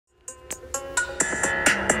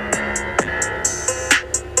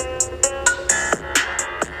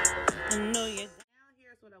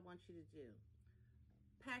to do.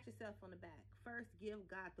 Pat yourself on the back. First, give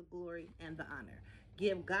God the glory and the honor.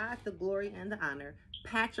 Give God the glory and the honor.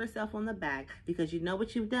 Pat yourself on the back because you know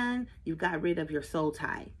what you've done? You've got rid of your soul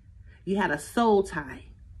tie. You had a soul tie.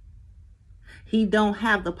 He don't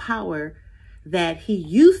have the power that he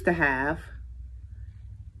used to have,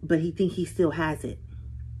 but he thinks he still has it.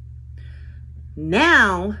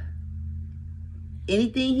 Now,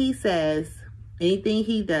 anything he says, anything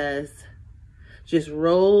he does, just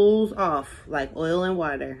rolls off like oil and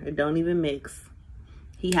water. It don't even mix.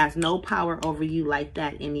 He has no power over you like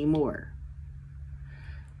that anymore.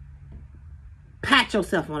 Pat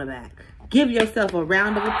yourself on the back. Give yourself a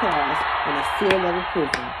round of applause and a seal of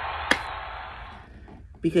approval.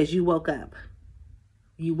 Because you woke up.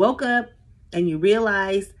 You woke up and you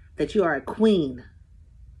realized that you are a queen.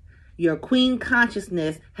 Your queen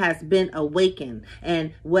consciousness has been awakened.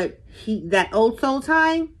 And what that old soul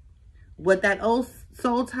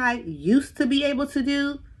tie used to be able to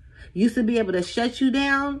do, used to be able to shut you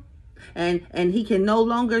down, and he can no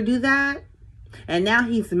longer do that. And now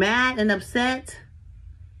he's mad and upset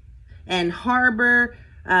and harbor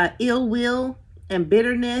ill will and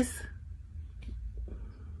bitterness.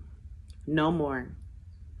 No more.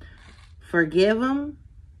 Forgive him,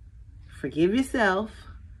 forgive yourself,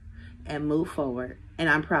 and move forward. And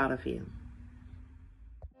I'm proud of you.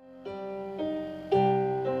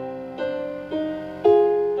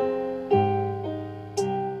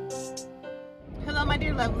 Hello, my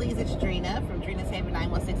dear lovelies. It's Drena from Drena's Haven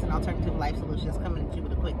 916 and Alternative Life Solutions, coming at you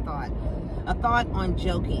with a quick thought. A thought on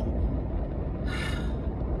joking.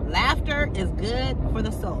 Laughter is good for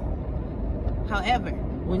the soul. However,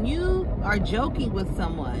 when you are joking with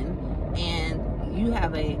someone and you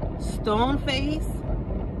have a stone face,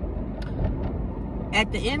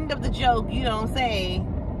 at the end of the joke, you don't say,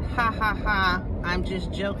 ha ha ha, I'm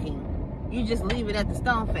just joking. You just leave it at the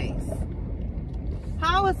stone face.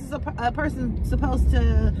 How is a person supposed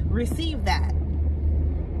to receive that?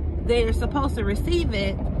 They're supposed to receive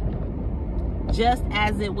it just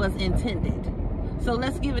as it was intended. So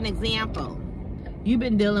let's give an example. You've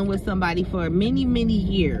been dealing with somebody for many, many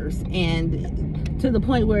years, and to the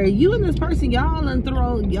point where you and this person,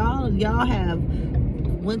 y'all have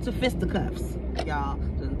went to fisticuffs. Y'all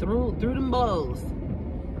threw them blows.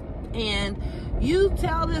 And you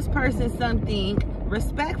tell this person something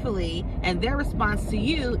respectfully, and their response to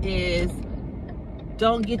you is,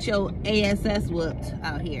 don't get your ass whooped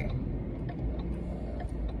out here.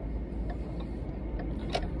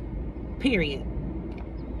 Period.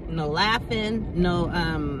 No laughing, no,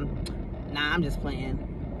 nah, I'm just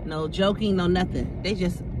playing. No joking, no nothing. They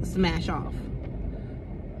just smash off.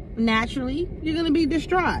 Naturally, you're gonna be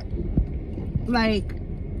distraught. Like,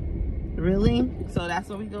 really? So that's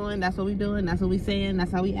what we doing, that's what we doing, that's what we saying,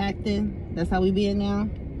 that's how we acting, that's how we being now.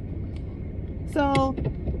 So,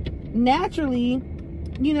 naturally,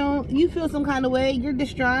 you know, you feel some kind of way, you're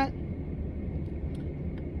distraught.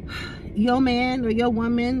 Your man or your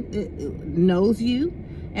woman knows you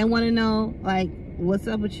and want to know, like, what's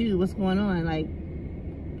up with you? What's going on? Like,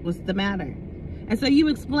 what's the matter? And so you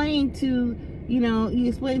explain to, you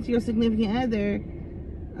explain to your significant other,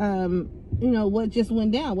 what just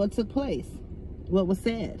went down, what took place, what was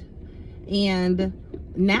said. And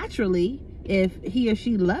naturally, if he or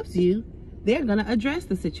she loves you, they're going to address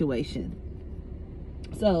the situation.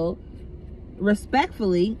 So,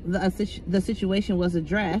 respectfully, the situation was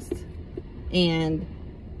addressed, and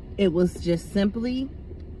it was just simply,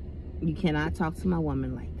 you cannot talk to my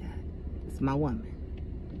woman like that. It's my woman.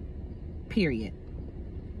 Period.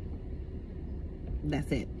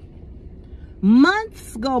 That's it.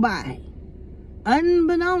 Months go by.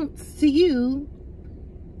 Unbeknownst to you,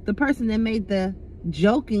 the person that made the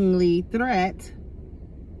jokingly threat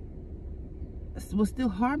was still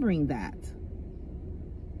harboring that.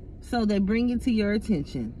 So they bring it to your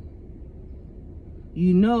attention.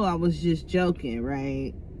 You know I was just joking,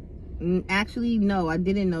 right? Actually, no, I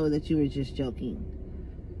didn't know that you were just joking.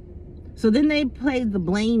 So then they play the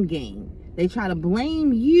blame game. They try to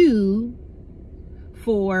blame you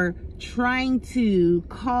for trying to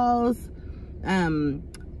cause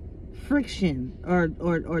friction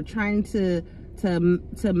or trying to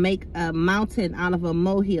make a mountain out of a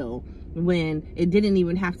molehill when it didn't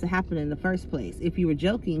even have to happen in the first place. If you were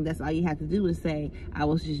joking, that's all you had to do is say, I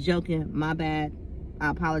was just joking, my bad, I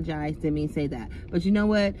apologize, didn't mean to say that. But you know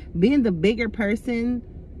what? Being the bigger person,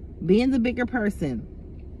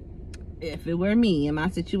 if it were me in my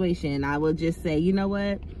situation, I would just say, you know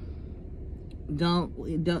what? Don't,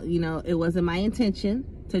 it wasn't my intention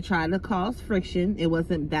to try to cause friction.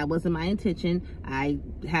 That wasn't my intention. I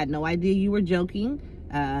had no idea you were joking.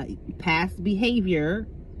 Past behavior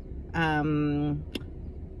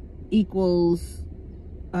equals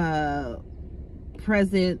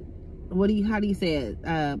present. How do you say it?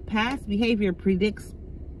 Past behavior predicts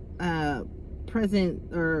present,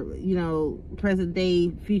 or present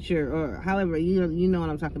day, future, or however, you know what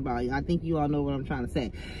I'm talking about. I think you all know what I'm trying to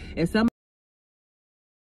say. If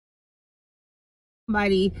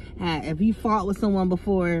if you fought with someone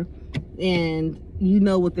before and you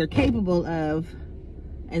know what they're capable of,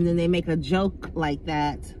 and then they make a joke like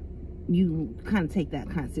that, you kind of take that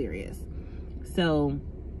kind of serious. So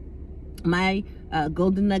my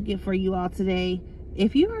golden nugget for you all today: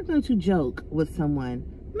 if you are going to joke with someone,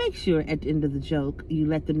 make sure at the end of the joke you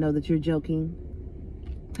let them know that you're joking.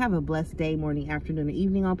 Have a blessed day, morning, afternoon, or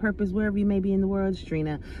evening on purpose, wherever you may be in the world. It's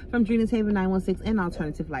Drena from Drena's Haven 916 and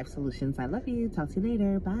Alternative Life Solutions. I love you. Talk to you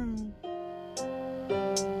later. Bye.